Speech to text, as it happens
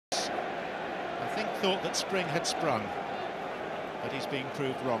think thought that spring had sprung, but he's being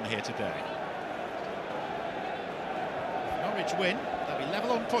proved wrong here today. If Norwich win, they'll be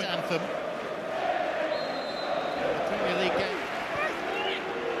level on point anthem. The Premier League game.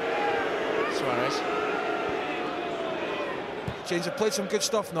 Suarez. James have played some good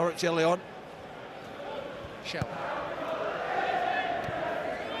stuff, Norwich, early on. Shell.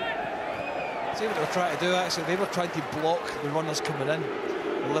 See what they were trying to do, actually. They were trying to block the runners coming in.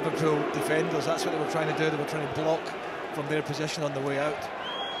 The Liverpool defenders, that's what they were trying to do. They were trying to block from their position on the way out.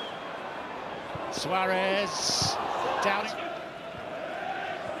 Suarez. Down.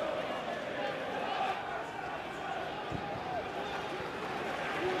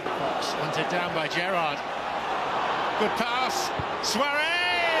 Fox hunted down by Gerrard. Good pass.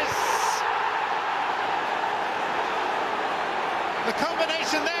 Suarez! The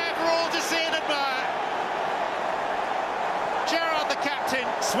combination there for all to see and admire. Gerrard the captain,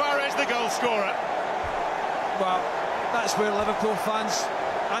 Suarez the goal scorer. Well, that's where Liverpool fans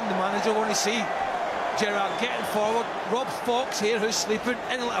and the manager want to see Gerrard getting forward. Rob Fox here, who's sleeping,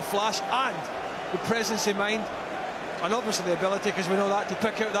 in like a flash, and the presence of mind, and obviously the ability, because we know that, to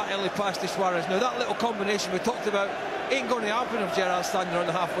pick out that early pass to Suarez. Now, that little combination we talked about ain't going to happen if Gerrard's standing on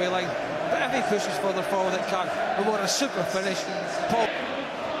the halfway line, but if he pushes further forward, it can. We want a super finish. Paul.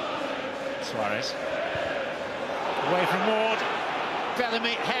 Suarez. Away from Ward.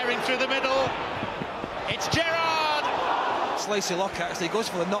 Bellamy herring through the middle. It's Gerrard! Slicey luck, actually. He goes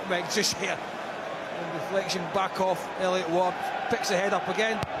for the nutmeg just here. And deflection back off. Elliott Ward picks the head up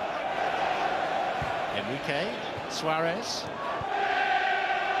again. Enrique. Suarez.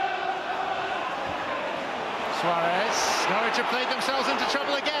 Suarez. Norwich have played themselves into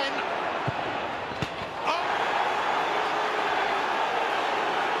trouble again. Oh!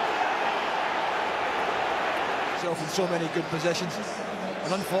 In so many good positions,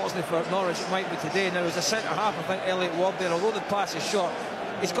 and unfortunately for Norwich it might be today. Now as a centre-half, I think Elliott Ward there, although the pass is short,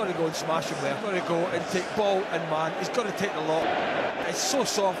 he's got to go and smash him there. He's got to go and take ball and man, he's got to take the lot. It's so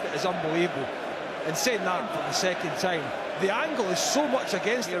soft, it is unbelievable. And saying that for the second time, the angle is so much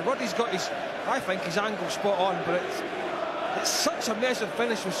against it. Ruddy's got his, I think, his angle spot on, but it's such a measured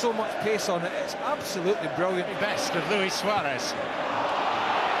finish with so much pace on it. It's absolutely brilliant. Best of Luis Suarez.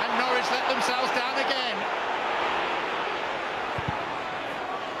 And Norwich let themselves down again.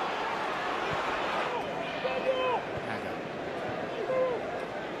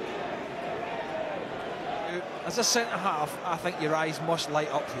 As a centre-half, I think your eyes must light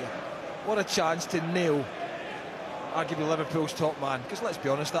up here. What a chance to nail, arguably, Liverpool's top man. Because let's be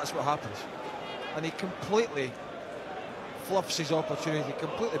honest, that's what happens. And he completely fluffs his opportunity,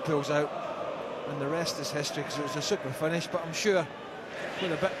 completely pulls out. And the rest is history, because it was a super finish. But I'm sure,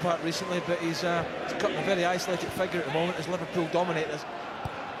 played a bit part recently, but he's got a very isolated figure at the moment as Liverpool dominate this.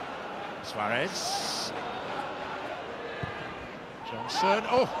 Suarez. Johnson.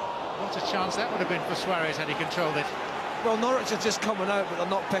 Oh! What a chance that would have been for Suarez had he controlled it. Well, Norwich are just coming out, but they're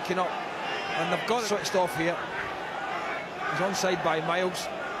not picking up. And they've got it switched off here. He's onside by Miles.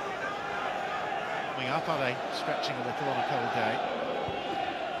 Coming up, are they? Stretching a little on a cold day.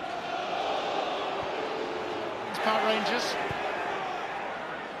 It's Park Rangers.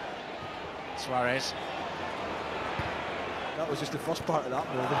 Suarez. That was just the first part of that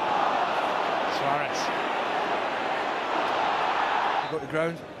movie. Suarez. He got the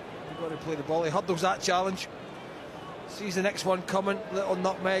ground. Got to play the ball. He hurdles that challenge, sees the next one coming, little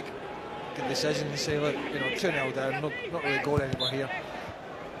nutmeg, good decision to say, look, you know, 2-0 down, not really going anywhere here.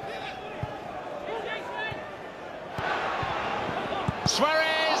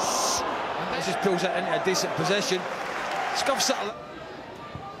 Suarez! And this just pulls it into a decent position, scuffs it.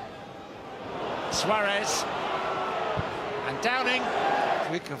 Suarez and Downing.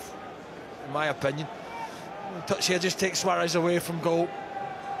 Week of, in my opinion, touch here just takes Suarez away from goal.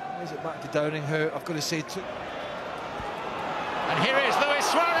 Is it back to Downing, who I've got to say and here is Luis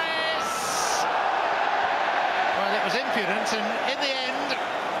Suarez. Well, it was impudent, and in the end,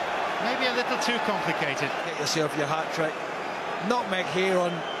 maybe a little too complicated. Get yourself your hat-trick. Nutmeg here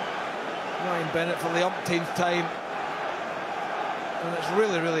on Ryan Bennett for the umpteenth time, and it's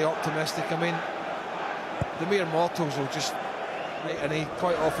really, really optimistic. I mean, the mere mortals will just, and he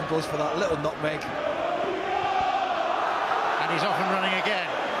quite often goes for that little nutmeg. And he's off and running again.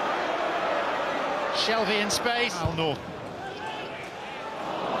 Shelby in space. Oh, no.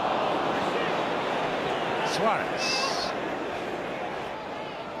 Suarez.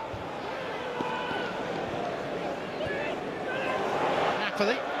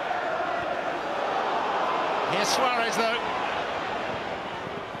 Napoli. Here's Suarez, though.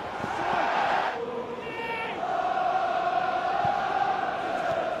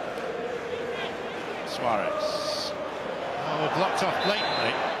 Suarez. Oh, blocked off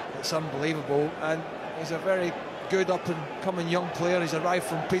blatantly. It's unbelievable, and he's a very good up-and-coming young player. He's arrived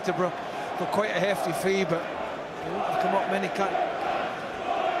from Peterborough for quite a hefty fee, but there won't have come up many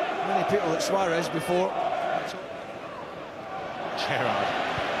people like Suarez before. Gerrard.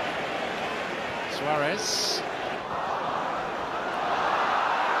 Suarez.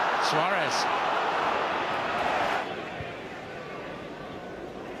 Suarez.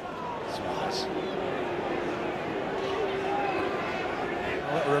 Suarez.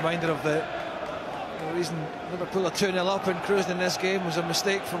 A little reminder of the reason Liverpool are 2-0 up and cruising in this game was a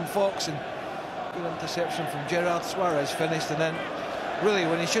mistake from Fox and good interception from Gerrard. Suarez finished, and then really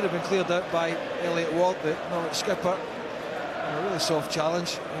when he should have been cleared out by Elliott Ward, the Norwich skipper, and a really soft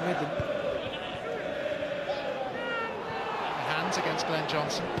challenge. He made them. Hands against Glenn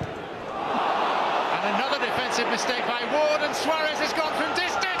Johnson. And another defensive mistake by Ward, and Suarez has gone from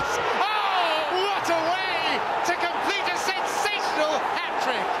distance. Oh, what a way to complete a sensational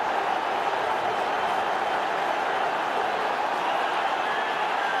hat-trick.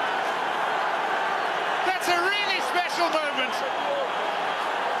 That's a really special moment.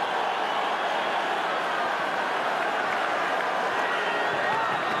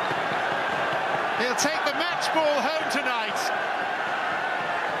 He'll take the match ball home tonight.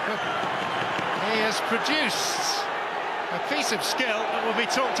 He has produced a piece of skill that will be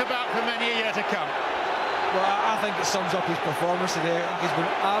talked about for many a year to come. Well, I think it sums up his performance today. I think he's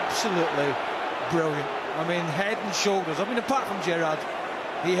been absolutely brilliant. I mean, head and shoulders. I mean, apart from Gerrard,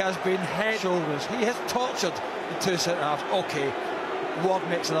 he has been head and shoulders. He has tortured the two centre-halves. OK, Ward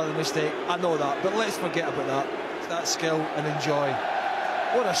makes another mistake, I know that, but let's forget about that. That skill and enjoy.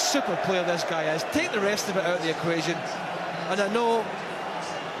 What a super player this guy is. Take the rest of it out of the equation, and I know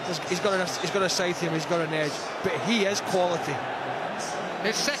he's got a side to him, he's got an edge, but he is quality.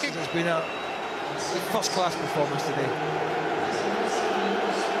 His second has been a first-class performance today.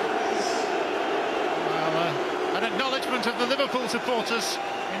 Well, an acknowledgement of the Liverpool supporters,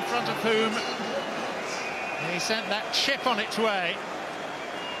 in front of whom he sent that chip on its way.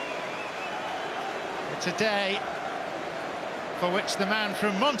 But today, for which the man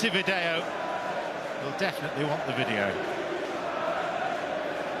from Montevideo will definitely want the video.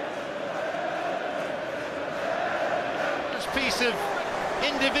 This piece of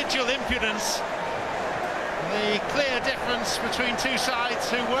individual impudence, the clear difference between two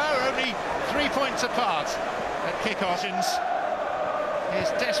sides who were only 3 points apart at kick-offs. His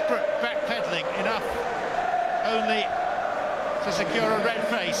desperate backpedaling enough only to secure a red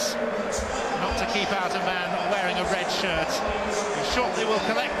face, not to keep out a man wearing a red shirt, who shortly will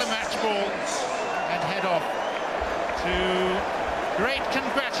collect the match ball and head off to great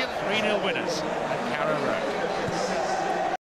congratulations. 3-0 winners at Carrow Road.